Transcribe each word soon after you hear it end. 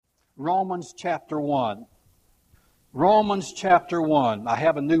Romans chapter 1. Romans chapter 1. I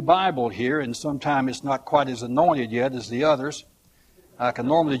have a new Bible here, and sometimes it's not quite as anointed yet as the others. I can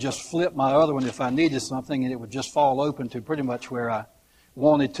normally just flip my other one if I needed something, and it would just fall open to pretty much where I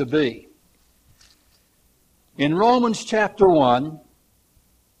want it to be. In Romans chapter 1,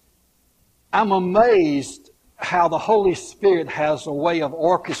 I'm amazed how the Holy Spirit has a way of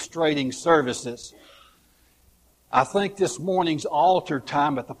orchestrating services. I think this morning's altar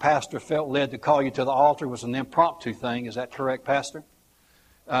time that the pastor felt led to call you to the altar was an impromptu thing. Is that correct, Pastor?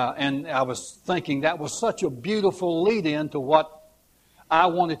 And I was thinking that was such a beautiful lead-in to what I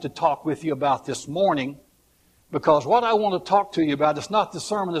wanted to talk with you about this morning, because what I want to talk to you about is not the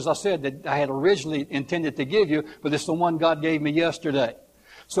sermon, as I said, that I had originally intended to give you, but it's the one God gave me yesterday.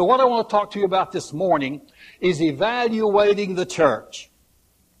 So what I want to talk to you about this morning is evaluating the church.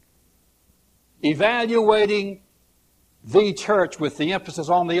 Evaluating the church, with the emphasis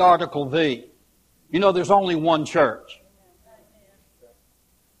on the article the. You know, there's only one church.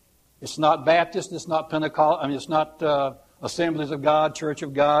 It's not Baptist, it's not Pentecostal, it's not Assemblies of God, Church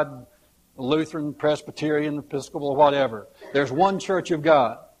of God, Lutheran, Presbyterian, Episcopal, whatever. There's one church of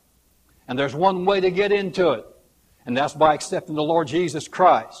God. And there's one way to get into it. And that's by accepting the Lord Jesus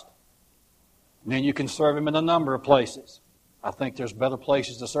Christ. And then you can serve Him in a number of places. I think there's better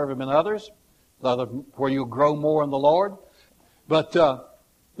places to serve Him than others, where you'll grow more in the Lord. But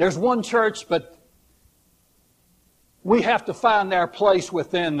there's one church, but we have to find our place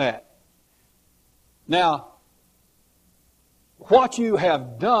within that. Now, what you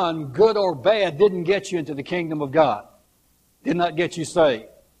have done, good or bad, didn't get you into the kingdom of God. Did not get you saved.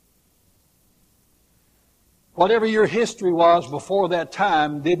 Whatever your history was before that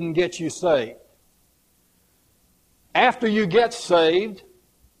time didn't get you saved. After you get saved,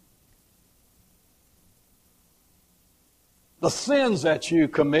 the sins that you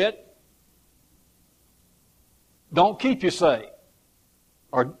commit don't keep you saved.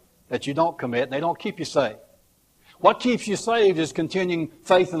 Or that you don't commit, they don't keep you saved. What keeps you saved is continuing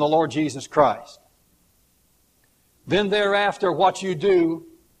faith in the Lord Jesus Christ. Then thereafter, what you do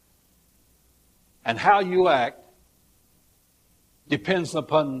and how you act depends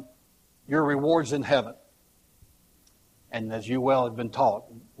upon your rewards in heaven. And as you well have been taught,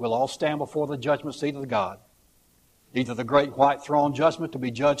 we'll all stand before the judgment seat of God. Either the great white throne judgment to be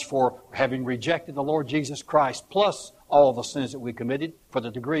judged for having rejected the Lord Jesus Christ plus all the sins that we committed for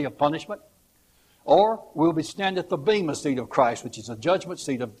the degree of punishment. Or we'll be standing at the bema seat of Christ, which is the judgment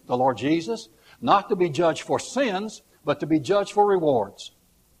seat of the Lord Jesus, not to be judged for sins, but to be judged for rewards.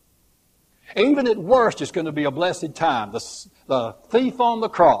 Even at worst, it's going to be a blessed time. The thief on the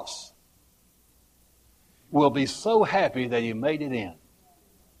cross will be so happy that he made it in.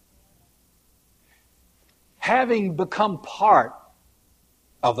 Having become part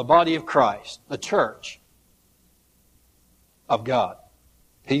of the body of Christ, the church of God.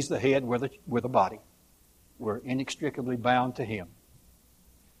 He's the head, we're the body. We're inextricably bound to Him.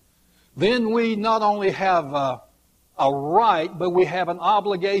 Then we not only have a right, but we have an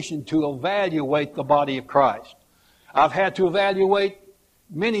obligation to evaluate the body of Christ. I've had to evaluate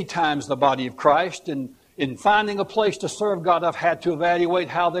many times the body of Christ, and in finding a place to serve God, I've had to evaluate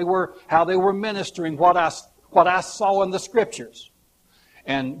how they were ministering what I saw in the Scriptures.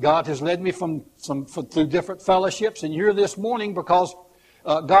 And God has led me through different fellowships, and you're this morning because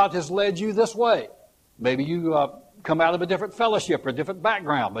God has led you this way. Maybe you come out of a different fellowship or a different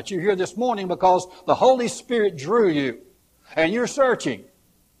background, but you're here this morning because the Holy Spirit drew you, and you're searching.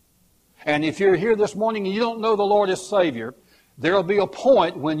 And if you're here this morning and you don't know the Lord as Savior, there will be a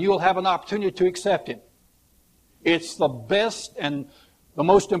point when you'll have an opportunity to accept Him. It's the best and the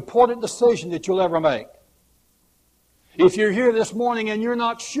most important decision that you'll ever make. If you're here this morning and you're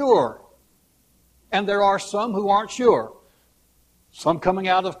not sure, and there are some who aren't sure, some coming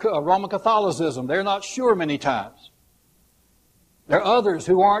out of Roman Catholicism, they're not sure many times. There are others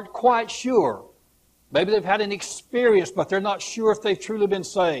who aren't quite sure. Maybe they've had an experience, but they're not sure if they've truly been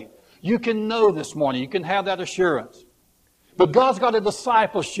saved. You can know this morning. You can have that assurance. But God's got a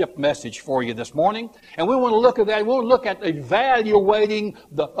discipleship message for you this morning, and we want to look at that. We want to look at evaluating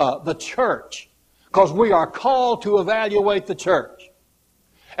the church, because we are called to evaluate the church.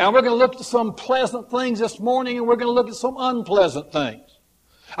 And we're going to look at some pleasant things this morning, and we're going to look at some unpleasant things.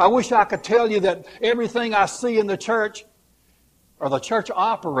 I wish I could tell you that everything I see in the church, or the church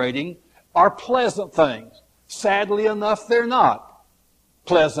operating, are pleasant things. Sadly enough, they're not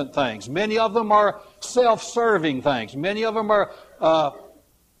pleasant things. Many of them are self-serving things. Many of them are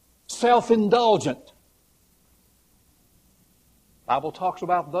self-indulgent. The Bible talks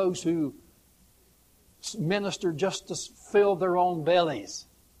about those who minister just to fill their own bellies.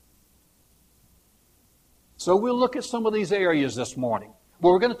 So we'll look at some of these areas this morning. But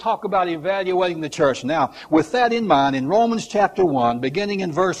we're going to talk about evaluating the church. Now, with that in mind, in Romans chapter 1, beginning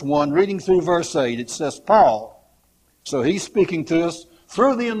in verse 1, reading through verse 8, it says, Paul. So he's speaking to us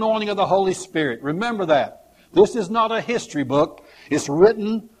through the anointing of the Holy Spirit. Remember that. This is not a history book. It's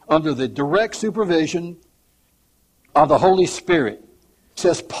written under the direct supervision of the Holy Spirit. It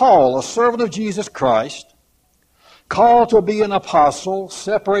says, Paul, a servant of Jesus Christ, called to be an apostle,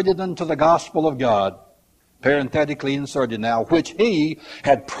 separated unto the gospel of God, parenthetically inserted now, which he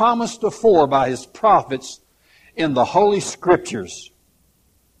had promised afore by his prophets in the Holy Scriptures,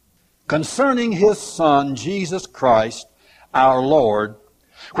 concerning his Son, Jesus Christ, our Lord,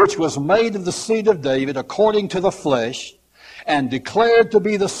 which was made of the seed of David according to the flesh, and declared to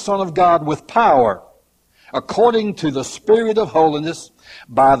be the Son of God with power, according to the Spirit of holiness,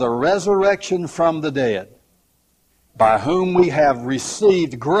 by the resurrection from the dead, by whom we have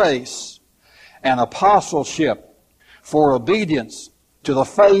received grace and apostleship for obedience to the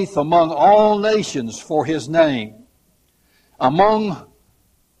faith among all nations for his name, among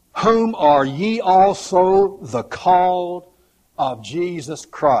whom are ye also the called of Jesus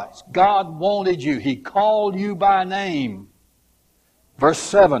Christ. God wanted you. He called you by name. Verse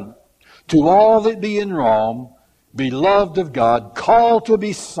 7, to all that be in Rome, beloved of God, called to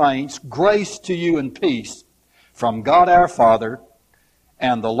be saints, grace to you and peace from God our Father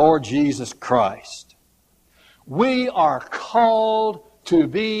and the Lord Jesus Christ. We are called to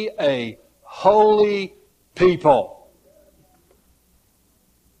be a holy people.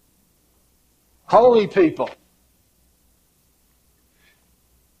 Holy people.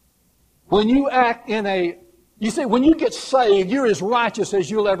 When you act in you see, when you get saved, you're as righteous as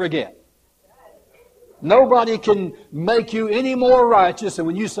you'll ever get. Nobody can make you any more righteous than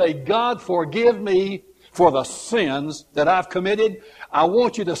when you say, God, forgive me for the sins that I've committed. I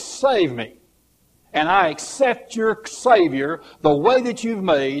want you to save me. And I accept your Savior, the way that you've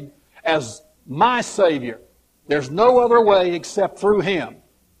made, as my Savior. There's no other way except through Him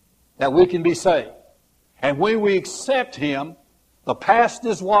that we can be saved. And when we accept Him, the past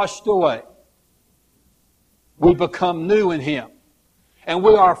is washed away. We become new in Him. And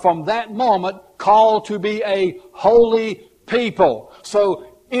we are from that moment called to be a holy people. So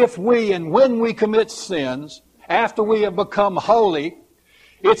if we and when we commit sins, after we have become holy,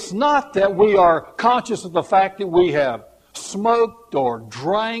 it's not that we are conscious of the fact that we have smoked or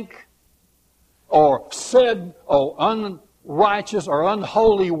drank or said an unrighteous or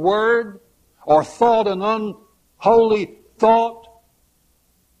unholy word or thought an unholy thought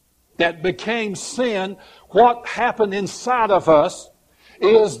that became sin. What happened inside of us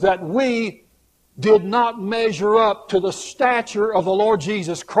is that we did not measure up to the stature of the Lord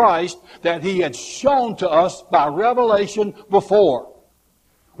Jesus Christ that He had shown to us by revelation before.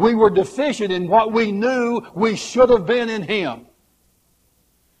 We were deficient in what we knew we should have been in Him.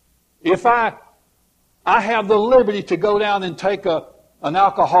 If I have the liberty to go down and take an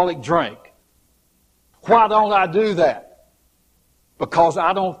alcoholic drink, why don't I do that? Because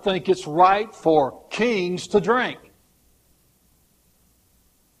I don't think it's right for kings to drink.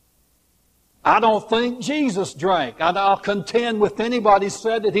 I don't think Jesus drank. I'll contend with anybody who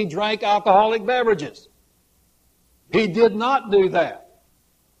said that He drank alcoholic beverages. He did not do that.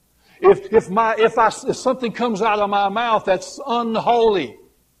 If something comes out of my mouth that's unholy,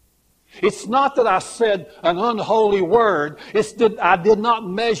 it's not that I said an unholy word. It's that I did not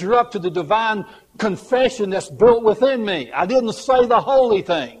measure up to the divine confession that's built within me. I didn't say the holy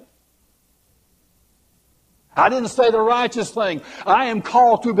thing. I didn't say the righteous thing. I am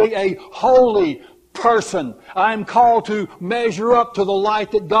called to be a holy person. I am called to measure up to the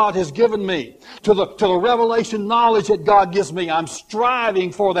light that God has given me, to the revelation knowledge that God gives me. I'm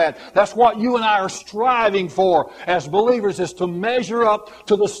striving for that. That's what you and I are striving for as believers, is to measure up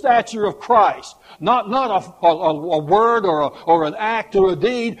to the stature of Christ. Not a word or an act or a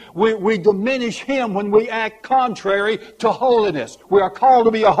deed. We diminish Him when we act contrary to holiness. We are called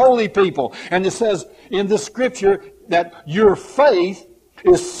to be a holy people. And it says in the Scripture that your faith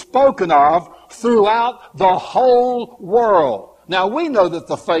is spoken of throughout the whole world. Now we know that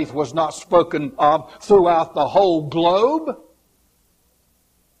the faith was not spoken of throughout the whole globe.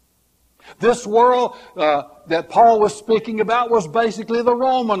 This world that Paul was speaking about was basically the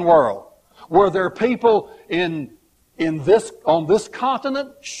Roman world. Were there people on this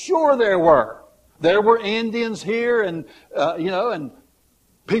continent? Sure there were. There were Indians here and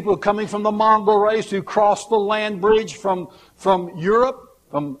people coming from the Mongol race who crossed the land bridge from Europe,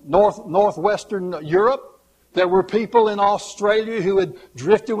 from northwestern Europe. There were people in Australia who had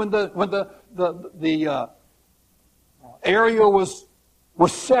drifted when the area was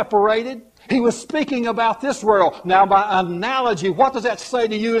was separated. He was speaking about this world. Now, by analogy, what does that say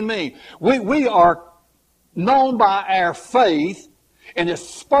to you and me? We are known by our faith, and it's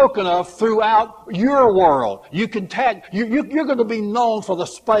spoken of throughout your world. You're going to be known for the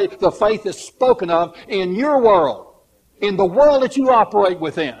faith that's spoken of in your world, in the world that you operate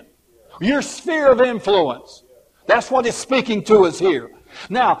within, your sphere of influence. That's what it's speaking to us here.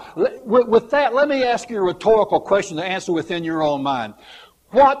 Now, with that, let me ask you a rhetorical question to answer within your own mind.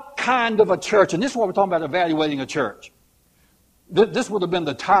 What kind of a church, and this is what we're talking about, evaluating a church. This would have been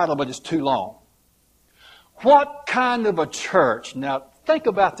the title, but it's too long. What kind of a church, now think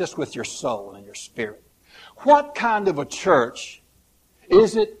about this with your soul and your spirit. What kind of a church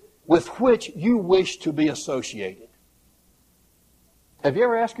is it with which you wish to be associated? Have you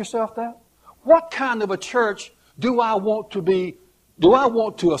ever asked yourself that? What kind of a church do I want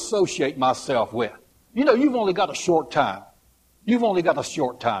to associate myself with? You know, you've only got a short time. You've only got a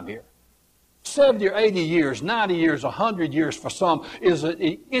short time here. 70 or 80 years, 90 years, 100 years for some is an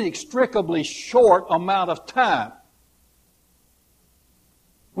inextricably short amount of time.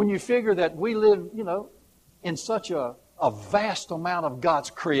 When you figure that we live, in such a vast amount of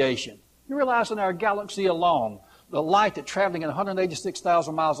God's creation. You realize in our galaxy alone, the light that traveling at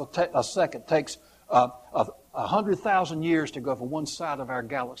 186,000 miles a second takes 100,000 years to go from one side of our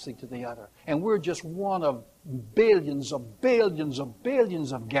galaxy to the other. And we're just one of billions of billions of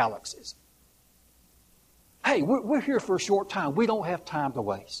billions of galaxies. Hey, we're here for a short time. We don't have time to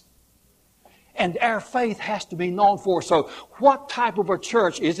waste. And our faith has to be known for. So what type of a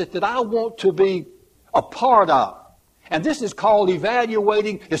church is it that I want to be a part of? And this is called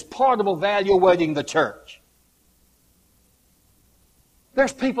evaluating, it's part of evaluating the church.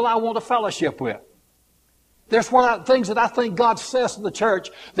 There's people I want to fellowship with. There's things that I think God says to the church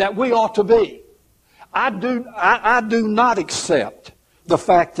that we ought to be. I do not accept the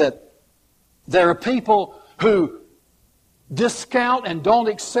fact that there are people who discount and don't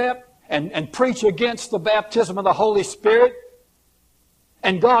accept and preach against the baptism of the Holy Spirit,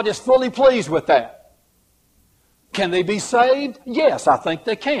 and God is fully pleased with that. Can they be saved? Yes, I think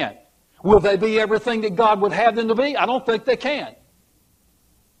they can. Will they be everything that God would have them to be? I don't think they can.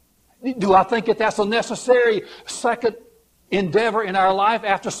 Do I think that that's a necessary second endeavor in our life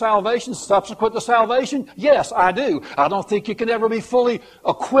after salvation, subsequent to salvation? Yes, I do. I don't think you can ever be fully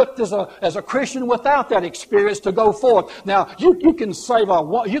equipped as a Christian without that experience to go forth. Now, you can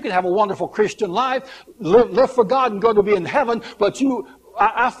you can have a wonderful Christian life, live for God and go to be in heaven, but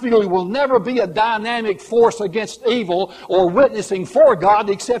I feel you will never be a dynamic force against evil or witnessing for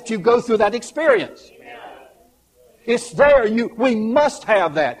God except you go through that experience. It's there. We must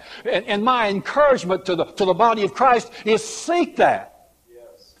have that. And my encouragement to the body of Christ is seek that.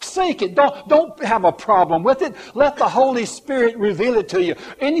 Yes. Seek it. Don't have a problem with it. Let the Holy Spirit reveal it to you.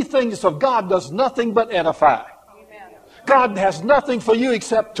 Anything that's of God does nothing but edify. Amen. God has nothing for you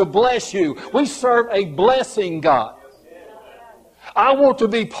except to bless you. We serve a blessing God. I want to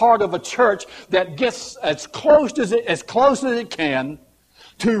be part of a church that gets as close as it can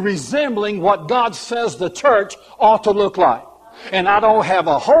to resembling what God says the church ought to look like. And I don't have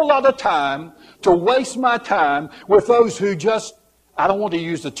a whole lot of time to waste my time with those who just, I don't want to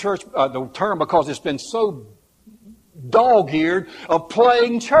use the term because it's been so dog-eared, of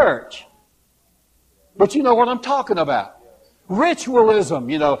playing church. But you know what I'm talking about. Ritualism,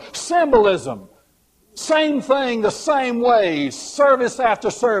 symbolism. Same thing, the same way, service after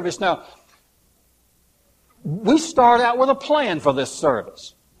service. Now, we start out with a plan for this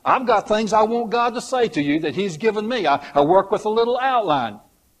service. I've got things I want God to say to you that He's given me. I work with a little outline.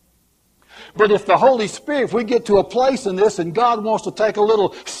 But if the Holy Spirit, if we get to a place in this and God wants to take a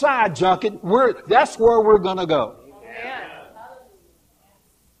little side junket, that's where we're going to go.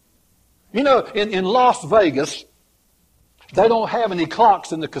 In Las Vegas, they don't have any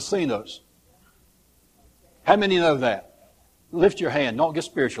clocks in the casinos. How many know that? Lift your hand. Don't get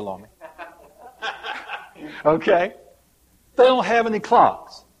spiritual on me. Okay? They don't have any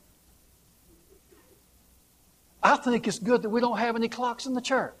clocks. I think it's good that we don't have any clocks in the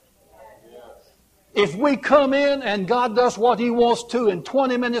church. If we come in and God does what He wants to, in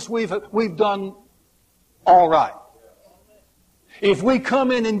 20 minutes we've done all right. If we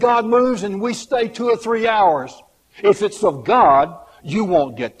come in and God moves and we stay 2 or 3 hours, if it's of God, you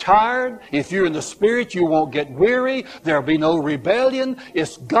won't get tired. If you're in the Spirit, you won't get weary. There'll be no rebellion.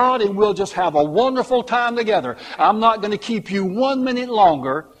 It's God, and we'll just have a wonderful time together. I'm not going to keep you 1 minute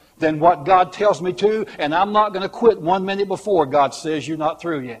longer than what God tells me to, and I'm not going to quit 1 minute before God says you're not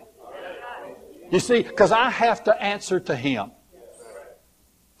through yet. You see, because I have to answer to Him.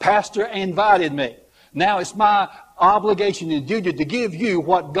 Pastor invited me. Now it's my obligation and duty to give you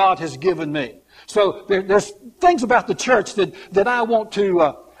what God has given me. So there's things about the church that I want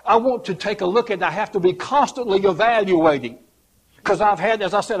to take a look at. And I have to be constantly evaluating. Because I've had,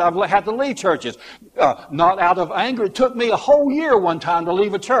 as I said, I've had to leave churches. Not out of anger. It took me a whole year one time to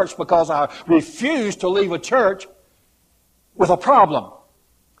leave a church because I refused to leave a church with a problem.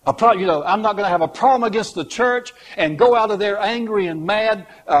 I'm not going to have a problem against the church and go out of there angry and mad.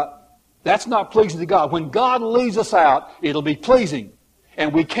 That's not pleasing to God. When God leads us out, it'll be pleasing.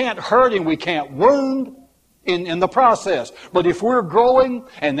 And we can't hurt Him, we can't wound in the process. But if we're growing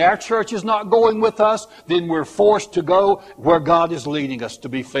and our church is not going with us, then we're forced to go where God is leading us to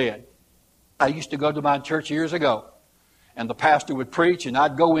be fed. I used to go to my church years ago, and the pastor would preach, and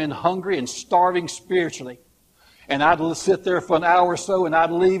I'd go in hungry and starving spiritually. And I'd sit there for an hour or so, and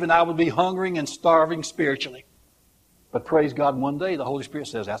I'd leave, and I would be hungry and starving spiritually. But praise God, one day the Holy Spirit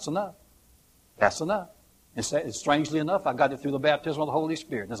says, that's enough. That's enough. And strangely enough, I got it through the baptism of the Holy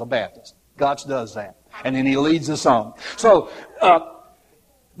Spirit as a Baptist. God does that. And then He leads us on. So,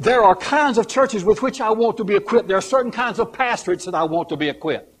 there are kinds of churches with which I want to be equipped. There are certain kinds of pastorates that I want to be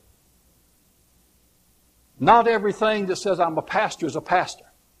equipped. Not everything that says I'm a pastor is a pastor.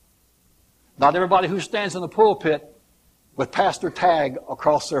 Not everybody who stands in the pulpit with pastor tag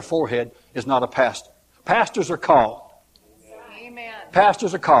across their forehead is not a pastor. Pastors are called. Amen.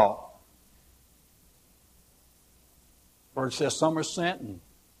 Pastors are called. Word says some are sent and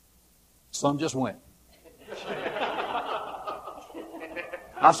some just went.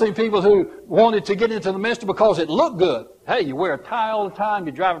 I've seen people who wanted to get into the ministry because it looked good. Hey, you wear a tie all the time,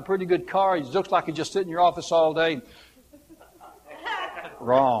 you drive a pretty good car, it looks like you just sit in your office all day.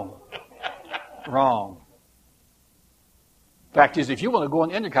 Wrong. Fact is, if you want to go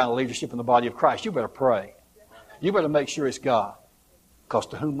in any kind of leadership in the body of Christ, you better pray. You better make sure it's God. Because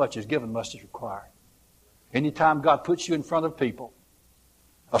to whom much is given, much is required. Anytime God puts you in front of people,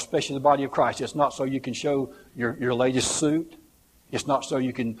 especially the body of Christ, it's not so you can show your latest suit. It's not so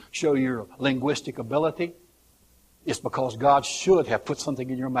you can show your linguistic ability. It's because God should have put something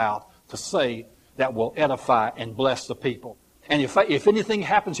in your mouth to say that will edify and bless the people. And if anything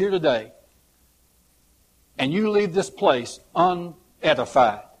happens here today, and you leave this place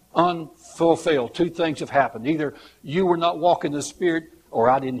unedified, unfulfilled, two things have happened. Either you were not walking in the Spirit, or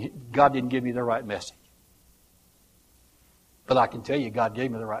God didn't give you the right message. But I can tell you, God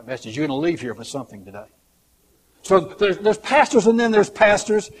gave me the right message. You're going to leave here with something today. So there's pastors, and then there's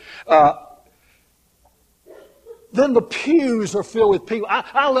pastors. Then the pews are filled with people.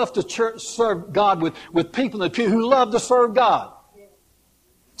 I love to church serve God with people in the pew who love to serve God.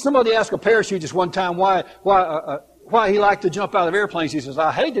 Somebody asked a parachutist one time why he liked to jump out of airplanes. He says,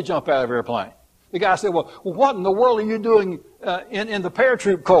 I hate to jump out of airplanes. The guy said, well, what in the world are you doing in the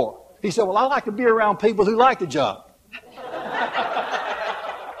paratroop corps? He said, well, I like to be around people who like to jump.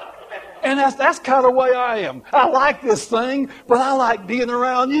 And that's kind of the way I am. I like this thing, but I like being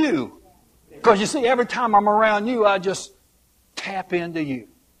around you. Because you see, every time I'm around you, I just tap into you.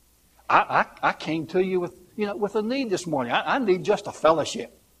 I came to you with a need this morning. I need just a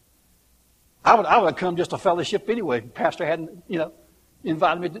fellowship. I would have come just a fellowship anyway if the pastor hadn't,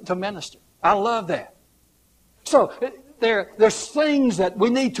 invited me to minister. I love that. So there's things that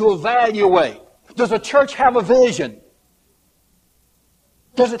we need to evaluate. Does a church have a vision?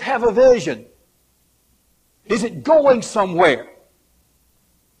 Does it have a vision? Is it going somewhere?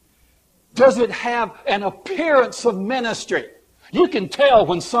 Does it have an appearance of ministry? You can tell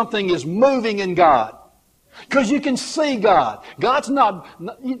when something is moving in God. Because you can see God. He's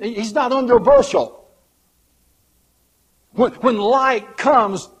not under a bushel. When light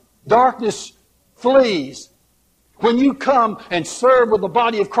comes, darkness flees. When you come and serve with the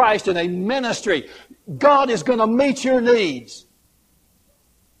body of Christ in a ministry, God is going to meet your needs.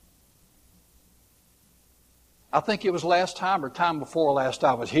 I think it was last time or time before last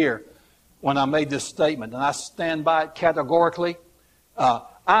I was here when I made this statement, and I stand by it categorically.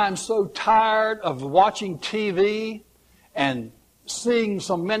 I'm so tired of watching TV and seeing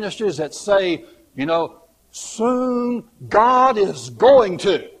some ministers that say, soon God is going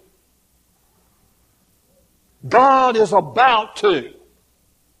to. God is about to.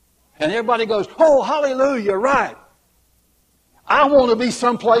 And everybody goes, oh, hallelujah, right. I want to be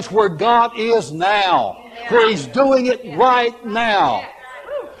someplace where God is now, where He's doing it right now.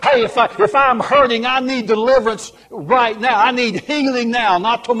 Hey, if I'm hurting, I need deliverance right now. I need healing now,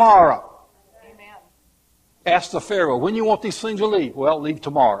 not tomorrow. Amen. Ask the Pharaoh, when you want these things to leave? Well, leave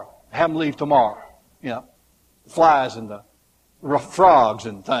tomorrow. Have them leave tomorrow. Flies and the frogs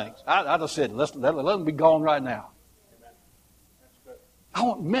and things. I just said, let them be gone right now. I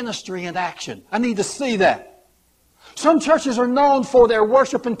want ministry in action. I need to see that. Some churches are known for their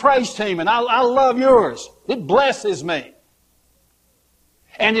worship and praise team, and I love yours. It blesses me.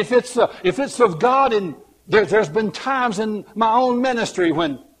 And if it's of God, and there's been times in my own ministry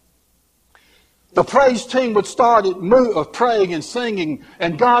when the praise team would start praying and singing,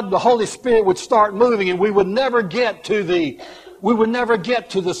 and God, the Holy Spirit, would start moving, and we would never get to the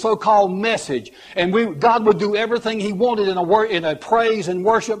so-called message. And God would do everything He wanted in a praise and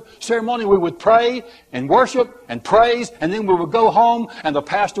worship ceremony. We would pray and worship and praise, and then we would go home, and the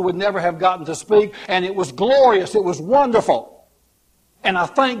pastor would never have gotten to speak. And it was glorious. It was wonderful. And I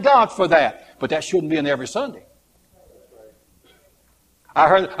thank God for that. But that shouldn't be in every Sunday. I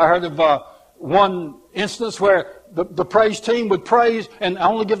heard of one instance where the praise team would praise and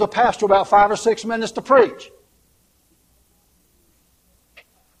only give the pastor about 5 or 6 minutes to preach.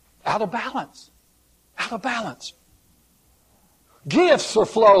 Out of balance. Out of balance. Gifts are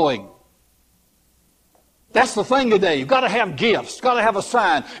flowing. That's the thing today. You've got to have gifts. You've got to have a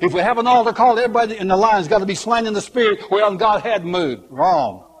sign. If we have an altar call, everybody in the line's got to be slain in the Spirit. Well, God had moved.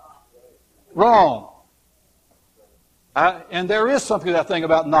 Wrong. Wrong. And there is something to that thing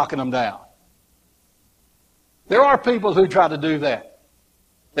about knocking them down. There are people who try to do that.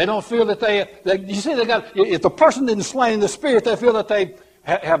 They don't feel that if the person isn't slain in the Spirit, they feel that they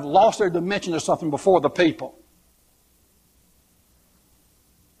have lost their dimension or something before the people.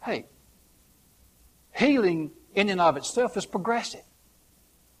 Hey, healing in and of itself is progressive.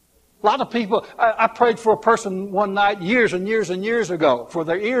 A lot of people, I prayed for a person one night years and years and years ago for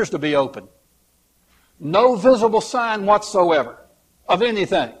their ears to be open. No visible sign whatsoever of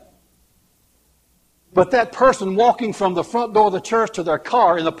anything. But that person walking from the front door of the church to their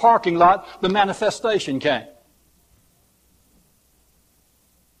car in the parking lot, the manifestation came.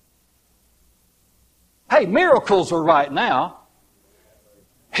 Hey, miracles are right now.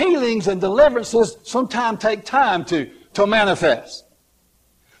 Healings and deliverances sometimes take time to manifest.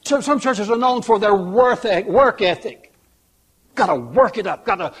 Some churches are known for their work ethic. Got to work it up.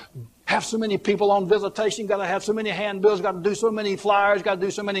 Got to have so many people on visitation. Got to have so many handbills. Got to do so many flyers. Got to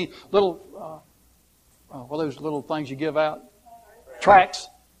do so many little, those little things you give out? Tracts.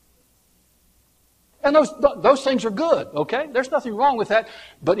 And those things are good, okay? There's nothing wrong with that.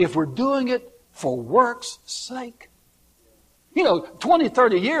 But if we're doing it for work's sake. 20,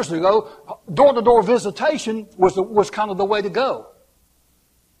 30 years ago, door-to-door visitation was kind of the way to go.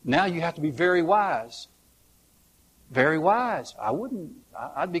 Now you have to be very wise. Very wise.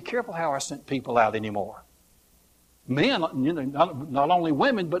 I'd be careful how I sent people out anymore. Men, not only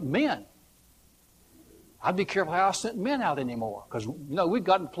women, but men. I'd be careful how I sent men out anymore. Because, we've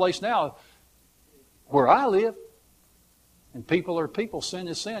gotten a place now where I live, and people are people, sin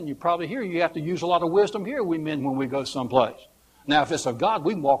is sin. You probably hear you have to use a lot of wisdom here, we men, when we go someplace. Now, if it's of God,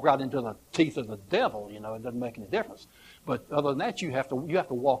 we can walk right into the teeth of the devil. It doesn't make any difference. But other than that, you have to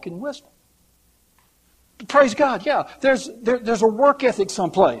walk in wisdom. But praise God, yeah. There's a work ethic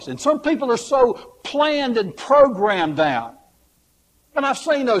someplace, and some people are so planned and programmed down. And I've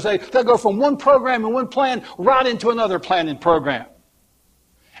seen those. They go from one program and one plan right into another plan and program.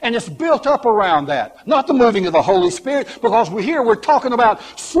 And it's built up around that. Not the moving of the Holy Spirit, because we're talking about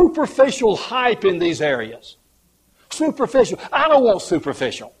superficial hype in these areas. Superficial. I don't want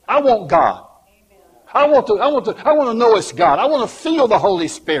superficial. I want God. I want to know it's God. I want to feel the Holy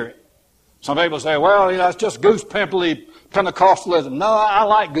Spirit. Some people say, well, it's just goose pimply Pentecostalism. No, I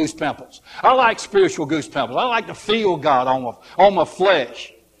like goose pimples. I like spiritual goose pimples. I like to feel God on my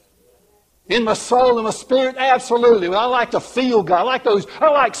flesh. In my soul and my spirit, absolutely. But I like to feel God. I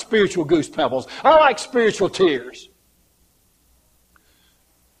like spiritual goose pimples. I like spiritual tears.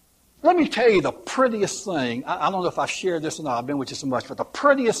 Let me tell you the prettiest thing. I don't know if I shared this or not. I've been with you so much. But the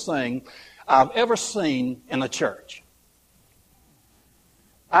prettiest thing I've ever seen in a church.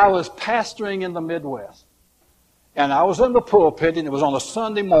 I was pastoring in the Midwest. And I was in the pulpit, and it was on a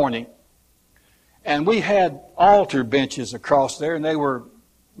Sunday morning. And we had altar benches across there, and they were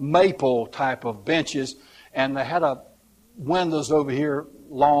maple type of benches. And they had windows over here,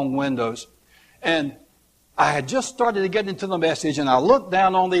 long windows. And I had just started to get into the message, and I looked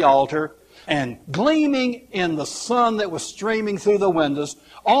down on the altar, and gleaming in the sun that was streaming through the windows,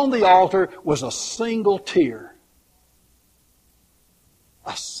 on the altar was a single tear.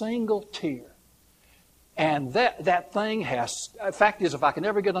 A single tear. And that thing has, the fact is, if I can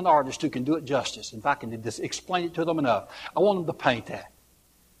ever get an artist who can do it justice, if I can just explain it to them enough, I want them to paint that.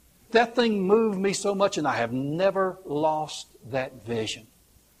 That thing moved me so much, and I have never lost that vision.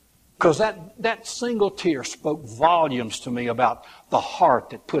 Because that single tear spoke volumes to me about the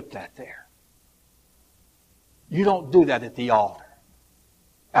heart that put that there. You don't do that at the altar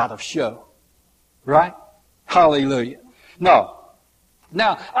out of show. Right? Hallelujah. No.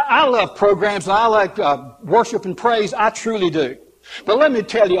 Now, I love programs and I like worship and praise. I truly do. But let me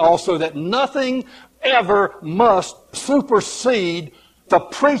tell you also that nothing ever must supersede the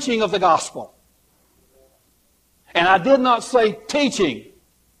preaching of the gospel. And I did not say teaching.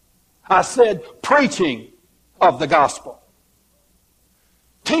 I said preaching of the gospel.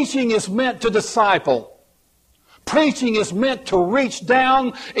 Teaching is meant to disciple. Preaching is meant to reach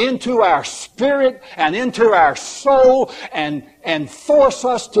down into our spirit and into our soul and force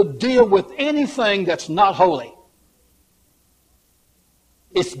us to deal with anything that's not holy.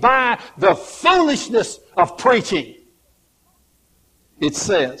 It's by the foolishness of preaching. It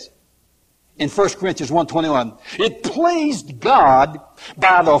says in 1 Corinthians 1:21, it pleased God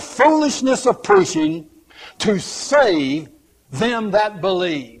by the foolishness of preaching to save them that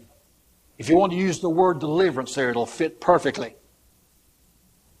believe. If you want to use the word deliverance there, it'll fit perfectly.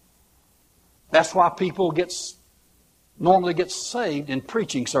 That's why people normally get saved in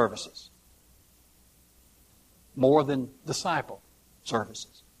preaching services more than disciple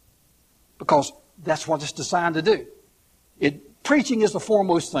services. Because that's what it's designed to do. Preaching is the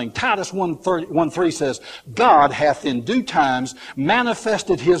foremost thing. Titus 1:3 says, God hath in due times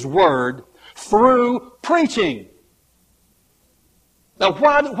manifested His word through preaching. Now,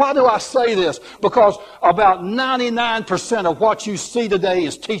 why do I say this? Because about 99% of what you see today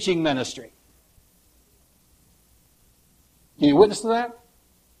is teaching ministry. Can you witness to that?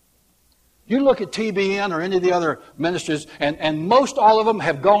 You look at TBN or any of the other ministries, and most all of them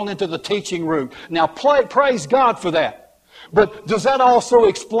have gone into the teaching route. Now, praise God for that. But does that also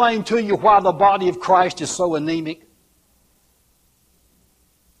explain to you why the body of Christ is so anemic?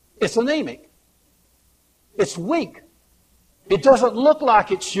 It's anemic. It's weak. It doesn't look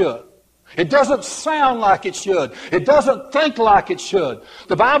like it should. It doesn't sound like it should. It doesn't think like it should.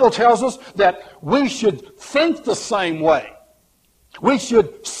 The Bible tells us that we should think the same way. We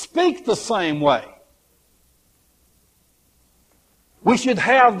should speak the same way. We should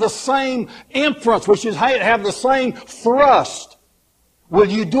have the same inference. We should have the same thrust. Will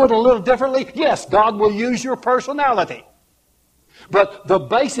you do it a little differently? Yes, God will use your personality. But the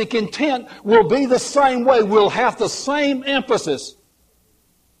basic intent will be the same way. We'll have the same emphasis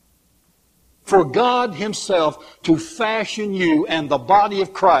for God Himself to fashion you and the body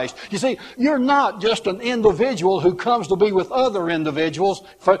of Christ. You see, you're not just an individual who comes to be with other individuals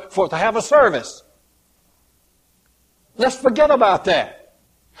to have a service. Let's forget about that.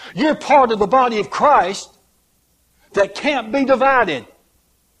 You're part of the body of Christ that can't be divided.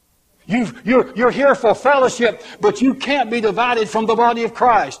 You're here for fellowship, but you can't be divided from the body of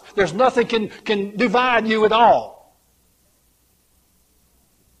Christ. There's nothing can divide you at all.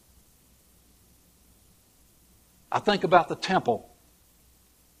 I think about the temple.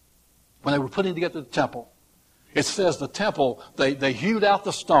 When they were putting together the temple, it says the temple, they hewed out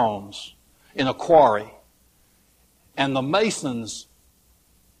the stones in a quarry. And the masons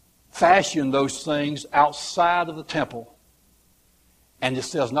fashioned those things outside of the temple. And it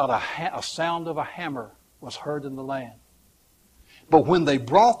says not a sound of a hammer was heard in the land. But when they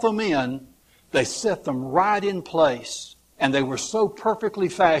brought them in, they set them right in place. And they were so perfectly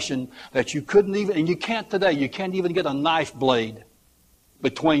fashioned that you couldn't even, and you can't today, you can't even get a knife blade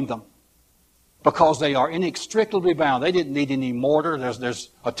between them. Because they are inextricably bound. They didn't need any mortar. There's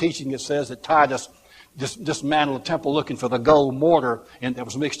a teaching that says that Titus dismantled the temple looking for the gold mortar and that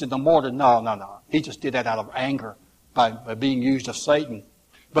was mixed in the mortar. No. He just did that out of anger by being used of Satan.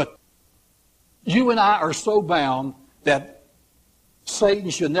 But you and I are so bound that Satan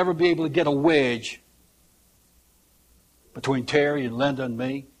should never be able to get a wedge between Terry and Linda and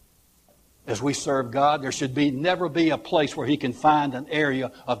me as we serve God. There should never be a place where he can find an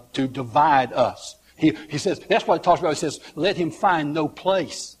area to divide us. He says, that's what it talks about. He says, let him find no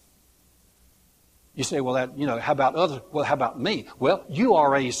place. You say, well, how about others? Well, how about me? Well, you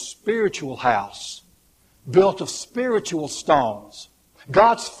are a spiritual house built of spiritual stones.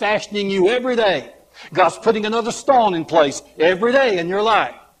 God's fashioning you every day. God's putting another stone in place every day in your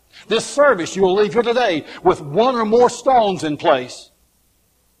life. This service, you will leave here today with one or more stones in place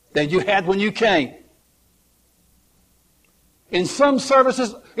than you had when you came. In some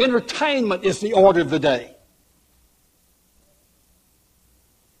services, entertainment is the order of the day.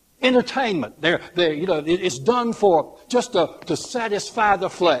 Entertainment, it's done for just to satisfy the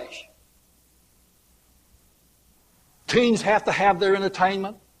flesh. Teens have to have their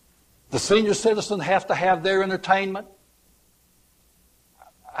entertainment. The senior citizens have to have their entertainment.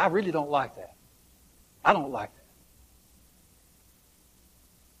 I really don't like that. I don't like that.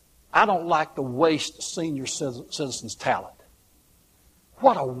 I don't like to waste senior citizens' talent.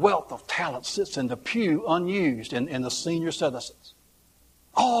 What a wealth of talent sits in the pew unused in the senior citizens.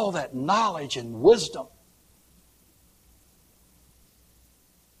 All that knowledge and wisdom.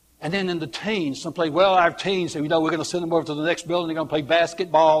 And then in the teens, our teens, we're going to send them over to the next building. They're going to play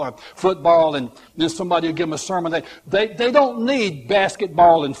basketball or football, and then somebody will give them a sermon. They don't need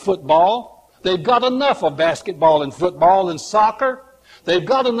basketball and football. They've got enough of basketball and football and soccer. They've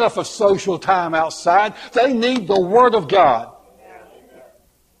got enough of social time outside. They need the Word of God.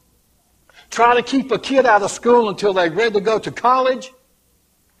 Try to keep a kid out of school until they're ready to go to college,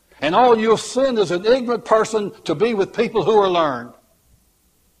 and all you'll send is an ignorant person to be with people who are learned.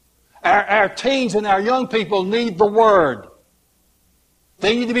 Our teens and our young people need the Word.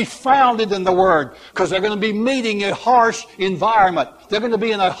 They need to be founded in the Word because they're going to be meeting a harsh environment. They're going to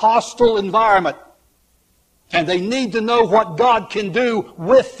be in a hostile environment. And they need to know what God can do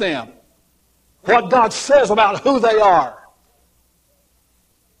with them. What God says about who they are.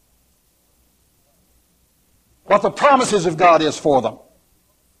 What the promises of God is for them.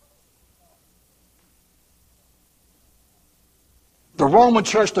 The Roman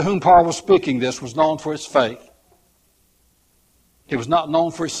church to whom Paul was speaking this was known for its faith. It was not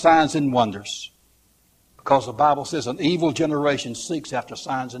known for its signs and wonders. Because the Bible says an evil generation seeks after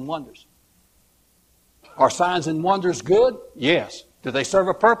signs and wonders. Are signs and wonders good? Yes. Do they serve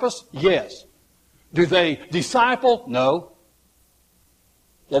a purpose? Yes. Do they disciple? No.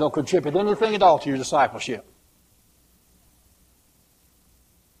 They don't contribute anything at all to your discipleship.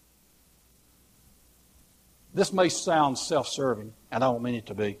 This may sound self-serving, and I don't mean it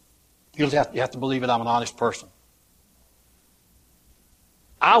to be. You have to believe it. I'm an honest person.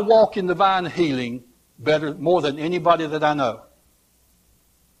 I walk in divine healing more than anybody that I know.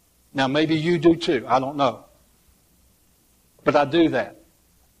 Now, maybe you do too. I don't know. But I do that.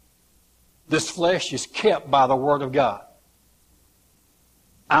 This flesh is kept by the Word of God.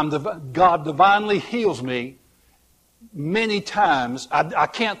 God divinely heals me many times. I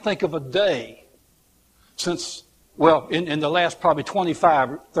can't think of a day since, in the last probably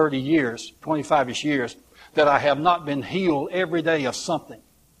 25-ish years, that I have not been healed every day of something.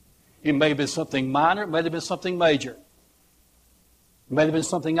 It may have been something minor. It may have been something major. It may have been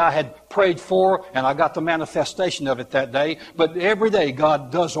something I had prayed for, and I got the manifestation of it that day. But every day,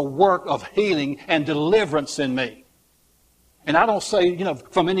 God does a work of healing and deliverance in me. And I don't say,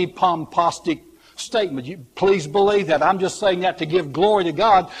 from any pompostic statement. Please believe that. I'm just saying that to give glory to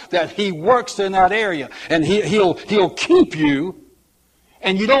God that He works in that area. And He'll keep you.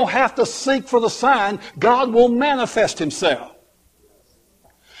 And you don't have to seek for the sign. God will manifest Himself.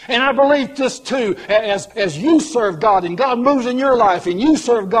 And I believe this too, as you serve God and God moves in your life, and you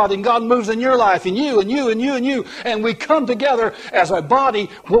serve God and God moves in your life, and you and you and you and you, and we come together as a body,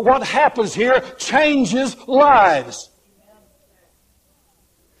 what happens here changes lives.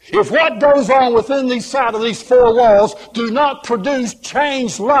 If what goes on within these side of these four walls do not produce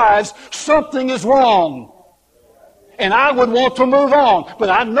changed lives, something is wrong. And I would want to move on, but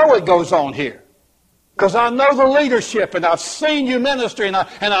I know it goes on here. Because I know the leadership, and I've seen you ministry, and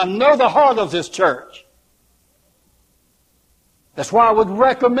I know the heart of this church. That's why I would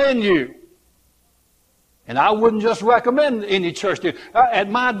recommend you. And I wouldn't just recommend any church to you. At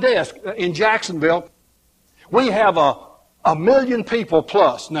my desk in Jacksonville, we have a million people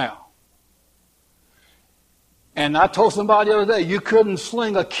plus now. And I told somebody the other day, you couldn't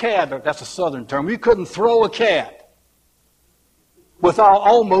sling a cat, that's a southern term, you couldn't throw a cat without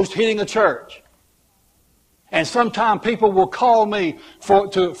almost hitting a church. And sometimes people will call me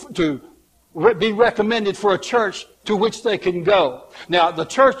to be recommended for a church to which they can go. Now, the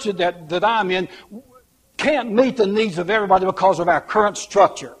church that I'm in can't meet the needs of everybody because of our current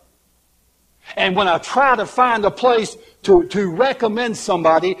structure. And when I try to find a place to recommend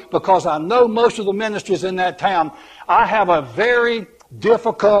somebody, because I know most of the ministries in that town, I have a very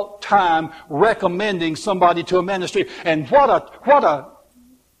difficult time recommending somebody to a ministry. And what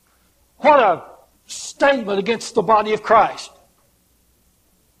a statement against the body of Christ.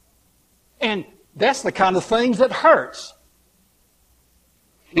 And that's the kind of things that hurts.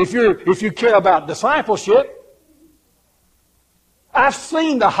 If you care about discipleship, I've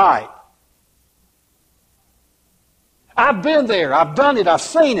seen the hype. I've been there. I've done it. I've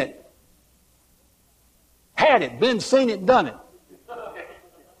seen it. Had it. Been, seen it, done it.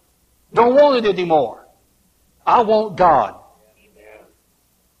 Don't want it anymore. I want God.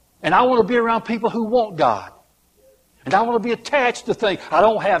 And I want to be around people who want God. And I want to be attached to things. I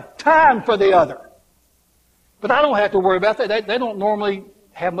don't have time for the other. But I don't have to worry about that. They don't normally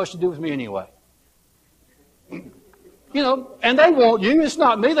have much to do with me anyway. And they want you. It's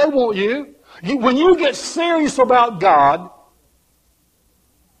not me. They want you. When you get serious about God,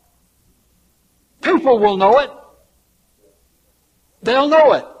 People will know it. They'll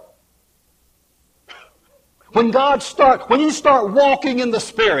know it. When you start walking in the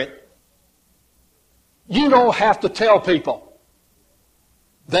Spirit, you don't have to tell people.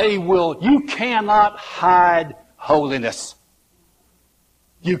 You cannot hide holiness.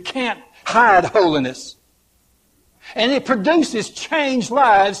 You can't hide holiness. And it produces changed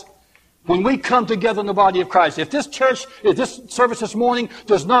lives when we come together in the body of Christ. If this service this morning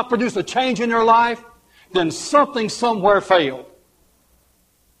does not produce a change in your life, then something somewhere failed.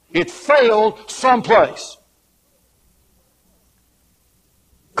 It failed someplace.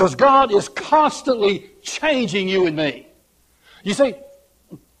 Because God is constantly changing you and me. You see,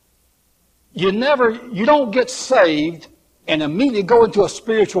 you don't get saved and immediately go into a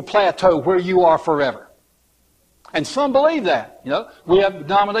spiritual plateau where you are forever. And some believe that. We have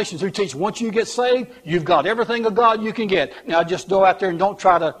denominations who teach once you get saved, you've got everything of God you can get. Now just go out there and don't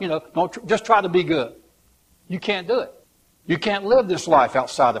try to, just try to be good. You can't do it. You can't live this life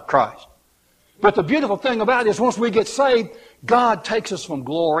outside of Christ. But the beautiful thing about it is once we get saved, God takes us from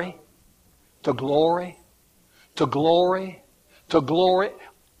glory to glory to glory to glory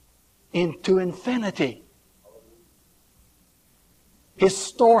into infinity. His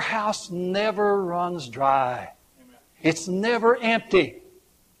storehouse never runs dry. It's never empty.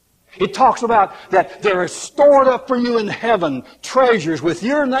 It talks about that there is stored up for you in heaven treasures with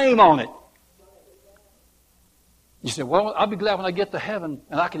your name on it. You say, well, I'll be glad when I get to heaven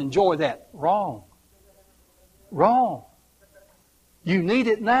and I can enjoy that. Wrong. Wrong. You need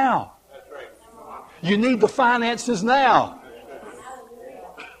it now. You need the finances now.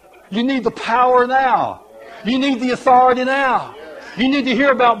 You need the power now. You need the authority now. You need to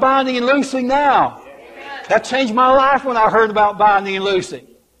hear about binding and loosing now. That changed my life when I heard about binding and loosing.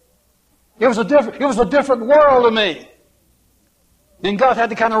 It was a different world to me. Then God had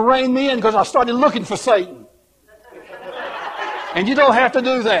to kind of rein me in because I started looking for Satan. And you don't have to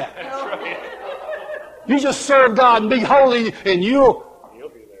do that. You just serve God and be holy and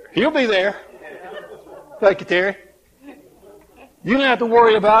He'll be there. Thank you, Terry. You don't have to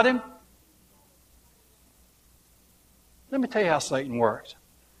worry about Him. Let me tell you how Satan works.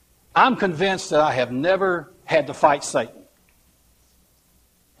 I'm convinced that I have never had to fight Satan.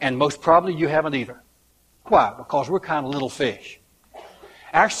 And most probably you haven't either. Why? Because we're kind of little fish.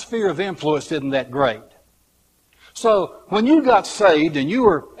 Our sphere of influence isn't that great. So when you got saved and you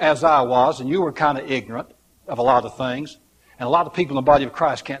were, as I was, and you were kind of ignorant of a lot of things, and a lot of people in the body of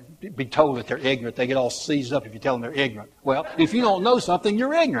Christ can't be told that they're ignorant. They get all seized up if you tell them they're ignorant. Well, if you don't know something,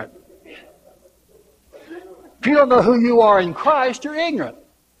 you're ignorant. If you don't know who you are in Christ, you're ignorant.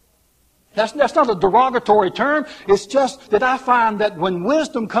 That's not a derogatory term. It's just that I find that when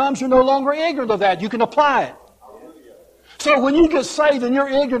wisdom comes, you're no longer ignorant of that. You can apply it. So when you get saved and you're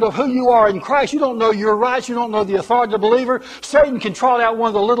ignorant of who you are in Christ, you don't know your rights, you don't know the authority of the believer, Satan can trot out one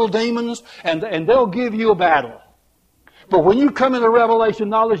of the little demons and they'll give you a battle. But when you come into revelation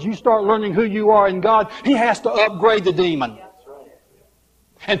knowledge, you start learning who you are in God, He has to upgrade the demon.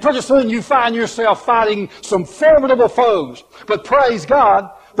 And pretty soon you find yourself fighting some formidable foes. But praise God,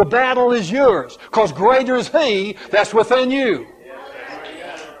 the battle is yours, because greater is He that's within you.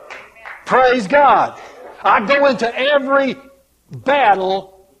 Praise God. I go into every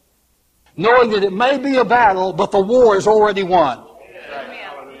battle knowing that it may be a battle, but the war is already won.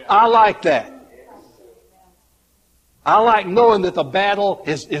 I like that. I like knowing that the battle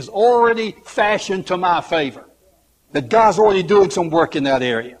is already fashioned to my favor. That God's already doing some work in that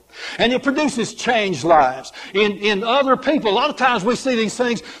area. And it produces changed lives. In other people, a lot of times we see these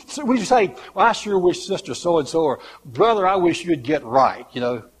things, we say, well, I sure wish Sister so-and-so, or Brother, I wish you'd get right,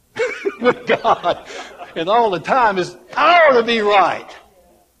 with God. And all the time is, I ought to be right.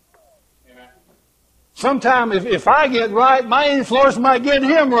 Sometime if I get right, my influence might get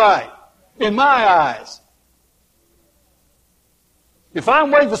him right, in my eyes. If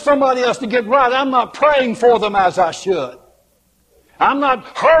I'm waiting for somebody else to get right, I'm not praying for them as I should. I'm not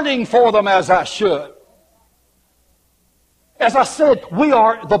hurting for them as I should. As I said, we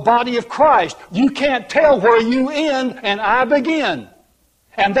are the body of Christ. You can't tell where you end and I begin.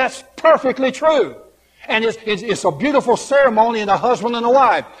 And that's perfectly true. And it's a beautiful ceremony in a husband and a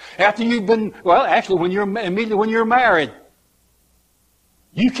wife. After you've been, well, actually, immediately when you're married,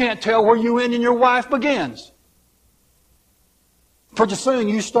 you can't tell where you end and your wife begins. Pretty soon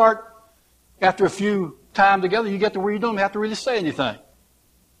you start, after a few time together, you get to where you don't have to really say anything.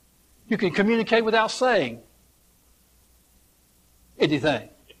 You can communicate without saying anything.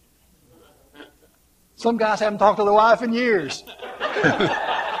 Some guys haven't talked to their wife in years.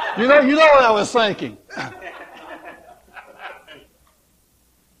 You know what I was thinking.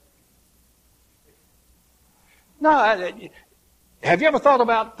 No, have you ever thought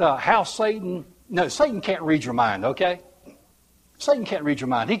about how Satan... No, Satan can't read your mind, okay? Satan can't read your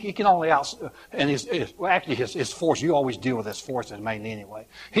mind. He can only and his force. You always deal with his forces mainly anyway.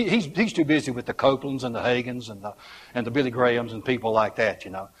 He's too busy with the Copelands and the Hagins and the Billy Grahams and people like that.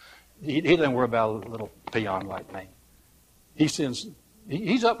 You know, he doesn't worry about a little peon like me. He's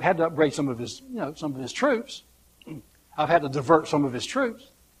had to upgrade some of his troops. I've had to divert some of his troops,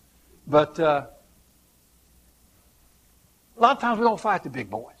 but a lot of times we don't fight the big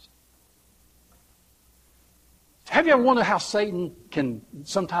boys. Have you ever wondered how Satan can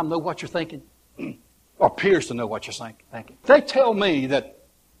sometimes know what you're thinking? Or appears to know what you're thinking? They tell me that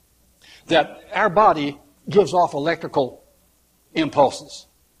our body gives off electrical impulses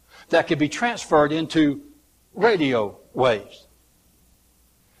that can be transferred into radio waves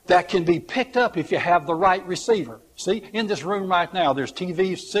that can be picked up if you have the right receiver. See, in this room right now, there's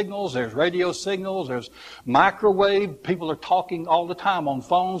TV signals, there's radio signals, there's microwave. People are talking all the time on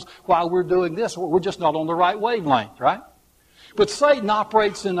phones while we're doing this. We're just not on the right wavelength, right? But Satan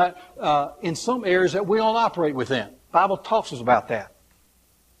operates in some areas that we don't operate within. The Bible talks to us about that.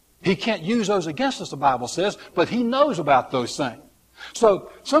 He can't use those against us, the Bible says, but he knows about those things.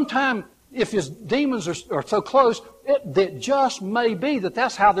 So sometimes if his demons are so close, it just may be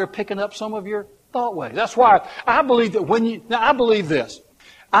that's how they're picking up some of your thought waves. That's why I believe that I believe this.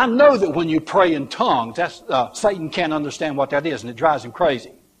 I know that when you pray in tongues, Satan can't understand what that is, and it drives him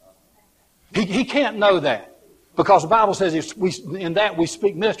crazy. He can't know that. Because the Bible says in that we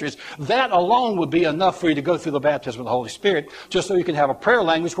speak mysteries. That alone would be enough for you to go through the baptism of the Holy Spirit, just so you can have a prayer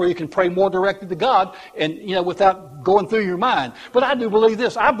language where you can pray more directly to God and, without going through your mind. But I do believe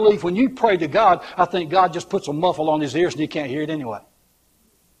this. I believe when you pray to God, I think God just puts a muffle on his ears and you can't hear it anyway.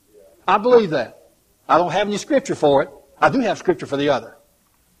 I believe that. I don't have any scripture for it. I do have scripture for the other.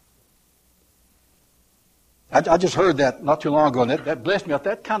 I just heard that not too long ago, and that blessed me.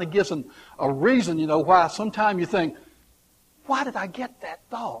 That kind of gives a reason, why sometimes you think, why did I get that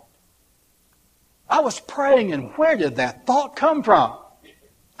thought? I was praying, and where did that thought come from?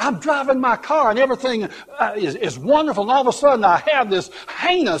 I'm driving my car, and everything is wonderful, and all of a sudden I have this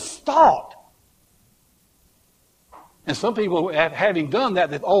heinous thought. And some people, having done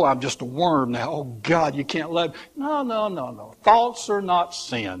that, I'm just a worm now. Oh, God, you can't let... No. Thoughts are not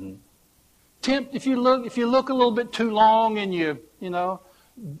sin. If you look a little bit too long and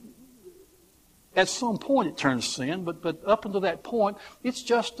at some point it turns sin, but up until that point, it's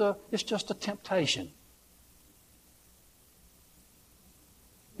just a temptation.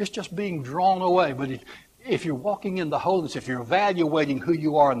 It's just being drawn away. But if you're walking in the holiness, if you're evaluating who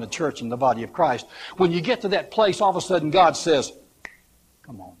you are in the church and the body of Christ, when you get to that place, all of a sudden God says,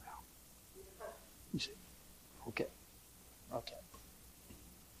 "Come on now." You say, "Okay."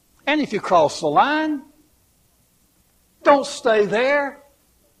 And if you cross the line, don't stay there.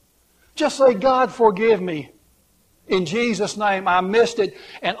 Just say, "God, forgive me. In Jesus' name, I missed it."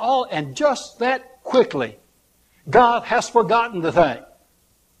 And just that quickly, God has forgotten the thing.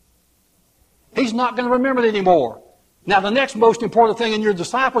 He's not going to remember it anymore. Now, the next most important thing in your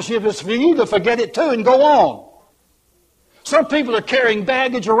discipleship is for you to forget it too and go on. Some people are carrying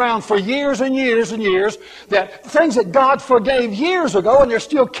baggage around for years and years and years, that things that God forgave years ago, and they're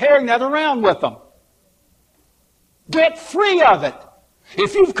still carrying that around with them. Get free of it.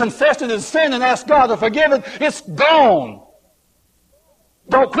 If you've confessed it as sin and asked God to forgive it, it's gone.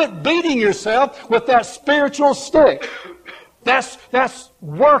 Don't quit beating yourself with that spiritual stick. That's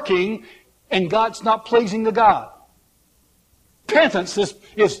working, and God's not pleasing to God. Penance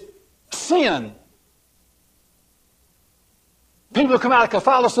is sin. People who come out of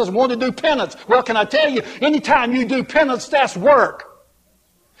Catholicism want to do penance. Well, can I tell you, anytime you do penance, that's work.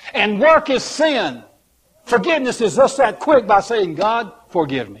 And work is sin. Forgiveness is just that quick by saying, "God,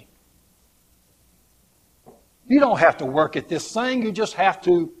 forgive me." You don't have to work at this thing. You just have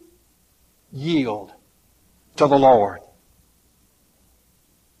to yield to the Lord.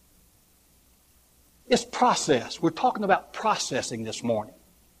 It's process. We're talking about processing this morning.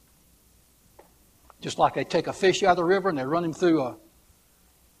 Just like they take a fish out of the river and they run him through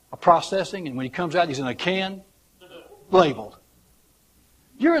a processing, and when he comes out, he's in a can, labeled.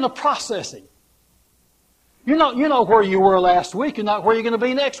 You're in a processing. You know where you were last week. You're not where you're going to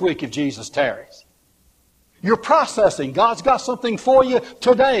be next week if Jesus tarries. You're processing. God's got something for you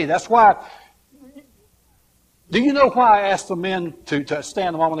today. That's why. Do you know why I asked the men to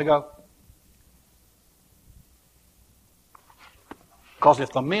stand a moment ago? Because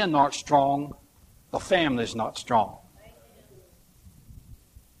if the men aren't strong, the family's not strong.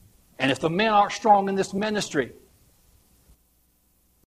 And if the men aren't strong in this ministry,